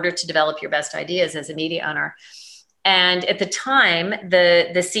need in order to develop your best ideas as a media owner. And at the time,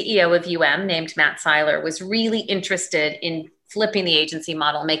 the CEO of UM, named Matt Seiler, was really interested in flipping the agency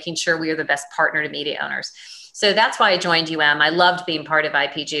model, making sure we were the best partner to media owners. So that's why I joined UM. I loved being part of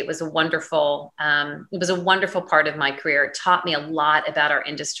IPG. It was a wonderful part of my career. It taught me a lot about our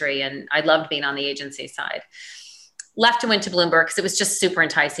industry, and I loved being on the agency side. Left and went to Bloomberg because it was just super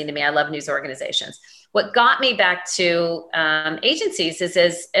enticing to me. I love news organizations. What got me back to agencies is,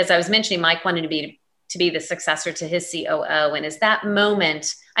 as I was mentioning, Mike wanted to be the successor to his COO. And as that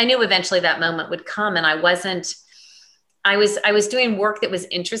moment, I knew eventually that moment would come, and I was doing work that was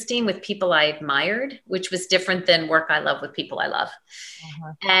interesting with people I admired, which was different than work I love with people I love.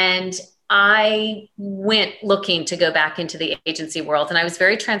 Uh-huh. And I went looking to go back into the agency world, and I was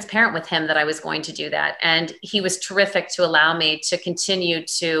very transparent with him that I was going to do that. And he was terrific to allow me to continue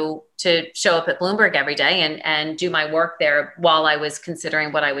to show up at Bloomberg every day and do my work there while I was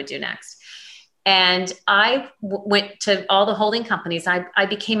considering what I would do next. And I went to all the holding companies. I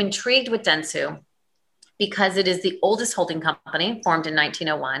became intrigued with Dentsu because it is the oldest holding company, formed in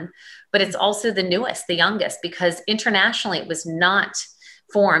 1901, but it's also the newest, the youngest, because internationally it was not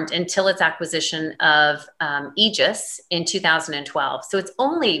formed until its acquisition of Aegis in 2012. So it's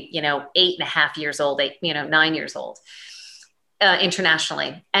only, 8.5 years old, 9 years old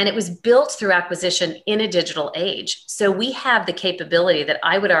internationally. And it was built through acquisition in a digital age. So we have the capability that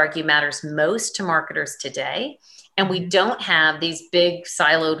I would argue matters most to marketers today. And we don't have these big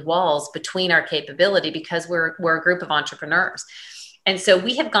siloed walls between our capability, because we're a group of entrepreneurs. And so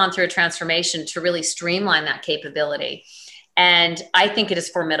we have gone through a transformation to really streamline that capability. And I think it is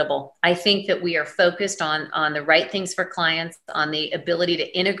formidable. I think that we are focused on the right things for clients, on the ability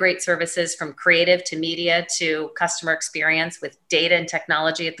to integrate services from creative to media to customer experience with data and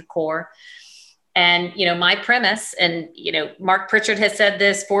technology at the core. And, my premise, and, Mark Pritchard has said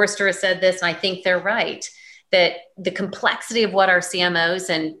this, Forrester has said this, and I think they're right, that the complexity of what our CMOs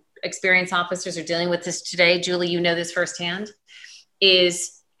and experience officers are dealing with this today, Julie, you know this firsthand,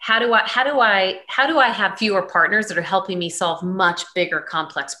 is how do I have fewer partners that are helping me solve much bigger,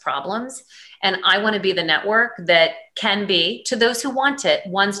 complex problems? And I want to be the network that can be, to those who want it,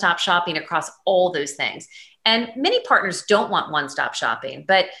 one-stop shopping across all those things. And many partners don't want one-stop shopping,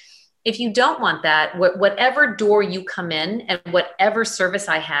 but if you don't want that, whatever door you come in and whatever service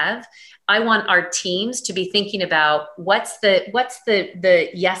I have, I want our teams to be thinking about what's the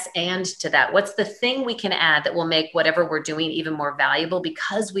yes and to that. What's the thing we can add that will make whatever we're doing even more valuable,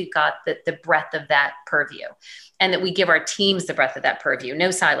 because we've got the breadth of that purview, and that we give our teams the breadth of that purview. No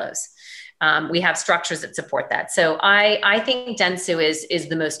silos. We have structures that support that. So I think Dentsu is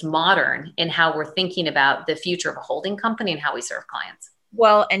the most modern in how we're thinking about the future of a holding company and how we serve clients.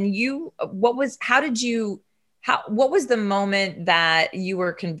 Well, and how did you what was the moment that you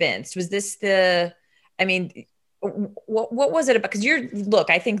were convinced? Was this I mean, what was it about? Because look,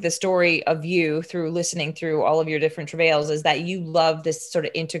 I think the story of you through listening through all of your different travails is that you love this sort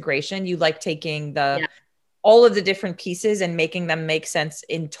of integration. You like taking Yeah. all of the different pieces and making them make sense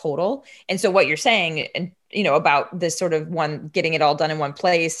in total. And so what you're saying, and about this sort of one getting it all done in one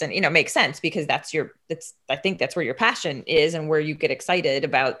place, and makes sense because I think that's where your passion is and where you get excited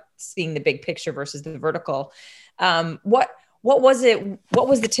about seeing the big picture versus the vertical. What was it? What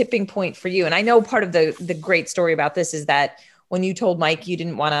was the tipping point for you? And I know part of the great story about this is that when you told Mike you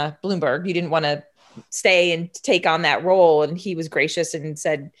didn't want to Bloomberg, you didn't want to stay and take on that role, and he was gracious and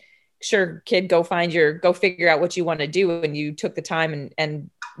said, "Sure, kid, go figure out what you want to do." And you took the time and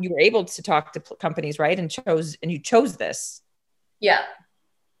you were able to talk to companies, right? And you chose this. Yeah.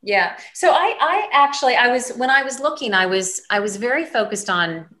 Yeah. So when I was looking, I was very focused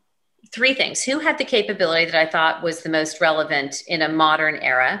on three things. Who had the capability that I thought was the most relevant in a modern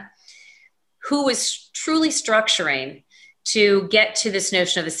era? Who was truly structuring to get to this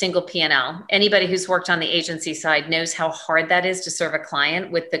notion of a single P&L. Anybody who's worked on the agency side knows how hard that is to serve a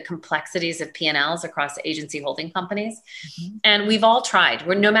client with the complexities of P&Ls across agency holding companies. Mm-hmm. And we've all tried.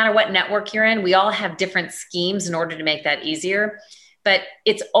 No matter what network you're in, we all have different schemes in order to make that easier, but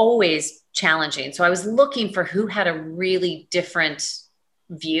it's always challenging. So I was looking for who had a really different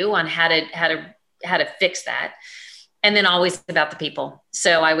view on how to fix that. And then always about the people.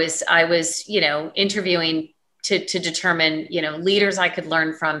 So I was interviewing to determine, leaders I could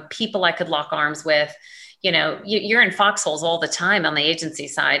learn from, people I could lock arms with. You're in foxholes all the time on the agency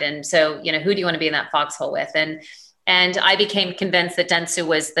side. And so, who do you want to be in that foxhole with? And I became convinced that Dentsu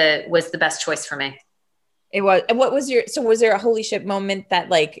was the best choice for me. It was. And was there a holy shit moment that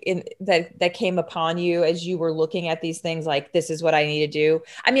that came upon you as you were looking at these things, like, this is what I need to do?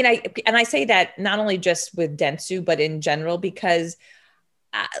 I mean, I say that not only just with Dentsu, but in general, because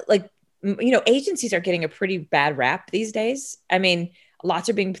agencies are getting a pretty bad rap these days. I mean,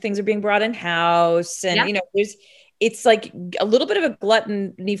 things are being brought in house, and yep. It's like a little bit of a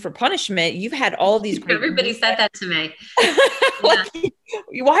gluttony for punishment. You've had all these great. Everybody said that to me. Yeah.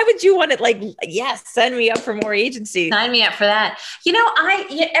 Why would you want it? Yes, send me up for more agencies. Sign me up for that.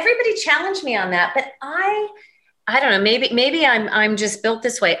 Everybody challenged me on that, but I don't know. Maybe I'm just built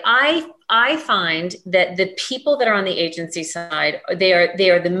this way. I find that the people that are on the agency side, they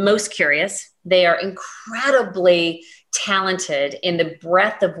are the most curious. They are incredibly talented in the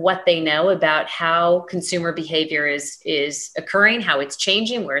breadth of what they know about how consumer behavior is occurring, how it's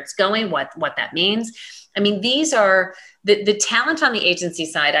changing, where it's going, what that means. I mean, these are the talent on the agency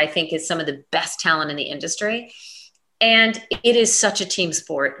side, I think, is some of the best talent in the industry. And it is such a team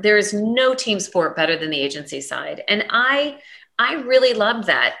sport. There is no team sport better than the agency side. And I really loved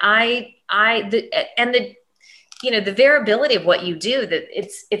that. The variability of what you do, that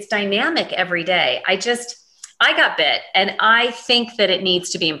it's dynamic every day. I got bit, and I think that it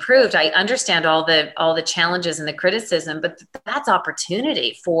needs to be improved. I understand all the challenges and the criticism, but that's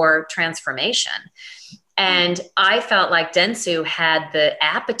opportunity for transformation. And I felt like Dentsu had the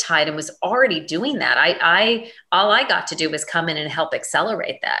appetite and was already doing that. All I got to do was come in and help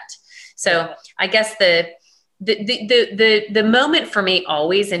accelerate that. So I guess the moment for me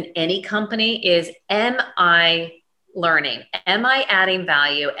always in any company is, am I learning? Am I adding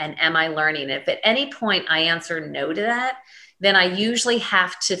value? And am I learning? If at any point I answer no to that, then I usually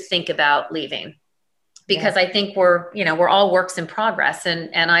have to think about leaving, because I think we're all works in progress,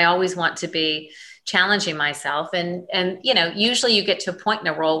 and I always want to be challenging myself. And usually you get to a point in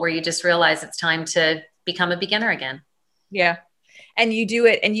a role where you just realize it's time to become a beginner again. Yeah. And you do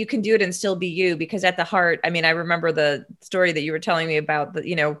it, and you can do it and still be you, because at the heart, I mean, I remember the story that you were telling me about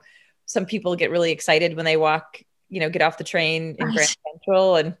some people get really excited when they get off the train in Grand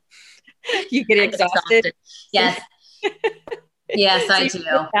Central, and you get exhausted. Yes. Yes, I do.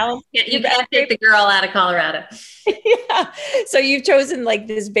 You can't take the girl out of Colorado. Yeah. So you've chosen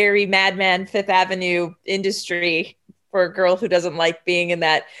this very madman Fifth Avenue industry for a girl who doesn't like being in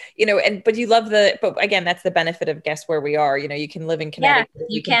that, but you love but again, that's the benefit of guess where we are. You can live in Connecticut. Yeah,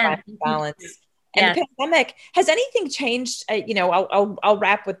 you can find balance. And the pandemic, has anything changed? I'll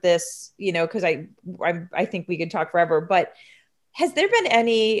wrap with this, because I think we could talk forever, but has there been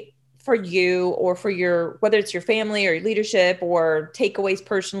any for you, or for whether it's your family or your leadership or takeaways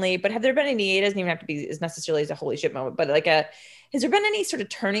personally, but have there been any, it doesn't even have to be as necessarily as a holy shit moment, but has there been any sort of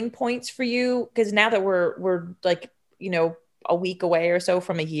turning points for you? Because now that we're a week away or so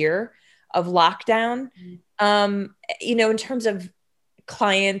from a year of lockdown, in terms of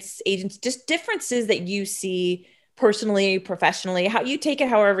clients, agents, just differences that you see personally, professionally, how you take it,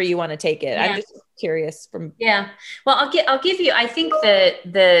 however you want to take it. I'm just curious from. Yeah. Well, I'll give you, I think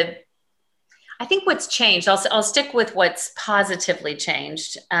I think what's changed, I'll stick with what's positively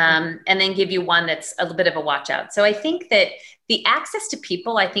changed, and then give you one that's a little bit of a watch out. So I think that the access to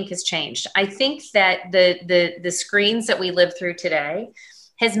people, I think, has changed. I think that the screens that we live through today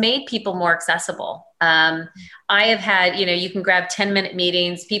has made people more accessible. I have had, you can grab 10-minute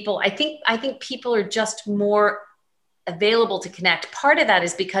meetings. I think people are just more available to connect. Part of that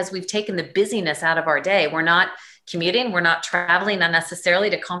is because we've taken the busyness out of our day. We're not commuting, we're not traveling unnecessarily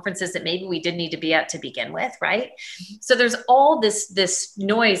to conferences that maybe we didn't need to be at to begin with, right? So there's all this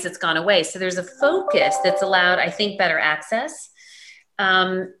noise that's gone away. So there's a focus that's allowed, I think, better access.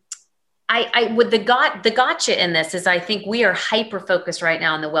 I with the gotcha in this is I think we are hyper focused right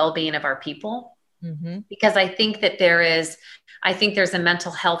now on the well-being of our people, because I think that there's a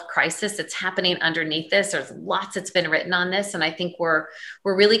mental health crisis that's happening underneath this. There's lots that's been written on this. And I think we're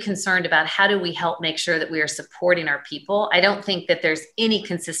really concerned about how do we help make sure that we are supporting our people. I don't think that there's any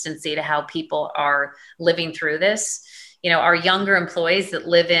consistency to how people are living through this. Our younger employees that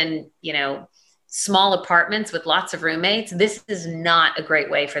live in, small apartments with lots of roommates, this is not a great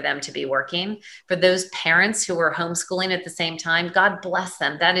way for them to be working. For those parents who are homeschooling at the same time, God bless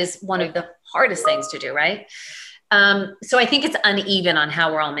them. That is one of the hardest things to do, right? So I think it's uneven on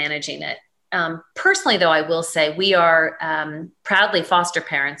how we're all managing it. Personally, though, I will say we are proudly foster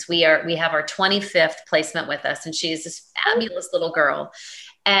parents. We have our 25th placement with us, and she is this fabulous little girl.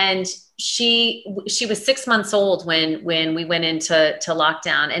 And she was 6 months old when we went into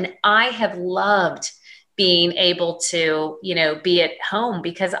lockdown, and I have loved being able to, be at home,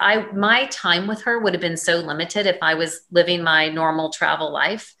 because my time with her would have been so limited if I was living my normal travel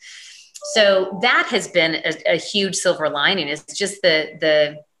life. So that has been a huge silver lining. It's just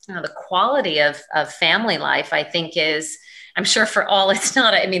the quality of family life, I think, is, I'm sure for all, it's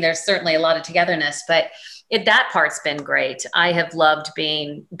not, there's certainly a lot of togetherness, but that part's been great. I have loved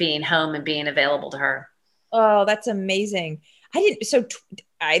being home and being available to her. Oh, that's amazing.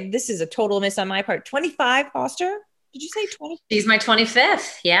 This is a total miss on my part. 25 foster? Did you say 20? She's my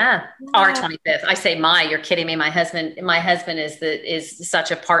 25th. Yeah. Wow. Our 25th. I say you're kidding me. My husband is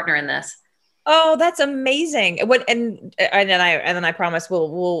such a partner in this. Oh, that's amazing. And then I promise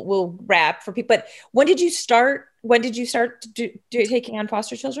we'll wrap for people. But when did you start taking on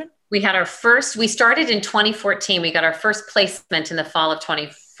foster children? We started in 2014. We got our first placement in the fall of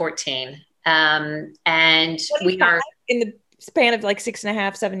 2014. And we are in the span of like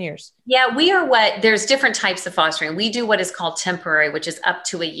 6.5, 7 years. Yeah, there's different types of fostering. We do what is called temporary, which is up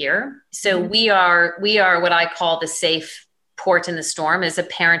to a year. So we are what I call the safe port in the storm, as a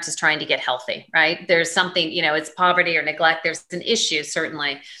parent is trying to get healthy, right? There's something, it's poverty or neglect. There's an issue,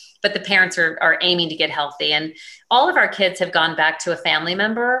 certainly, but the parents are aiming to get healthy. And all of our kids have gone back to a family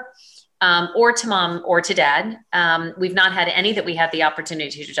member, or to mom or to dad. We've not had any that we had the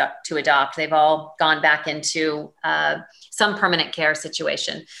opportunity to adopt. They've all gone back into some permanent care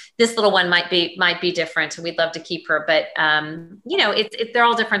situation. This little one might be different, and we'd love to keep her, but they're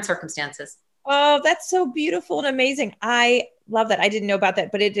all different circumstances. Oh, that's so beautiful and amazing. I love that. I didn't know about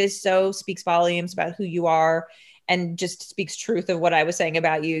that, but it speaks volumes about who you are, and just speaks truth of what I was saying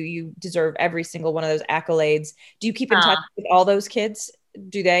about you. You deserve every single one of those accolades. Do you keep in touch with all those kids?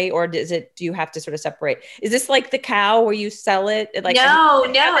 Do they, or do you have to sort of separate? Is this like the cow where you sell it? Like, no,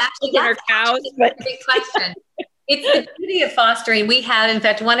 actually, that's cows, but a big question. It's the beauty of fostering. We have, in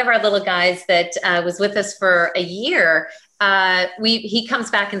fact, one of our little guys that was with us for a year. He comes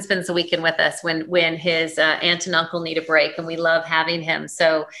back and spends the weekend with us when his aunt and uncle need a break, and we love having him.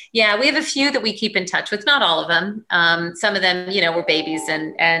 So yeah, we have a few that we keep in touch with, not all of them. Some of them, we're babies,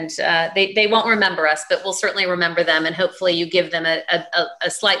 and they won't remember us, but we'll certainly remember them. And hopefully you give them a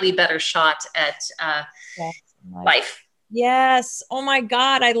slightly better shot at life. Yes. Oh my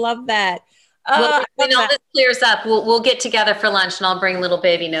God. I love that. When all this clears up, we'll get together for lunch, and I'll bring little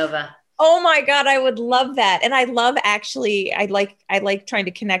baby Nova. Oh my God, I would love that. And I love, actually, I like trying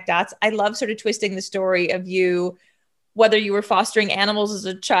to connect dots. I love sort of twisting the story of you, whether you were fostering animals as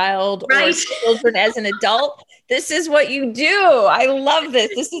a child or children as an adult. This is what you do. I love this.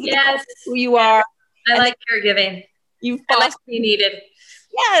 This is who you are. I like caregiving. I like to be needed.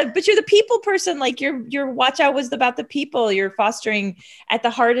 Yeah, but you're the people person. Like your watch out was about the people. You're fostering. At the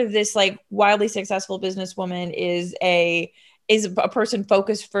heart of this, like, wildly successful businesswoman is a person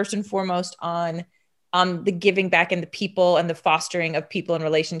focused first and foremost on the giving back and the people and the fostering of people and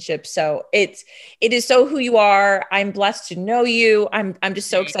relationships. So it is so who you are. I'm blessed to know you. I'm just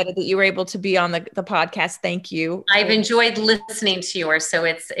so excited that you were able to be on the podcast. Thank you. I've enjoyed listening to yours. So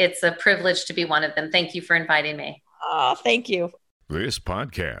it's a privilege to be one of them. Thank you for inviting me. Oh, thank you. This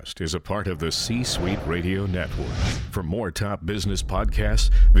podcast is a part of the C-Suite Radio Network. For more top business podcasts,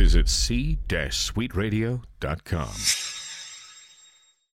 visit c-suiteradio.com.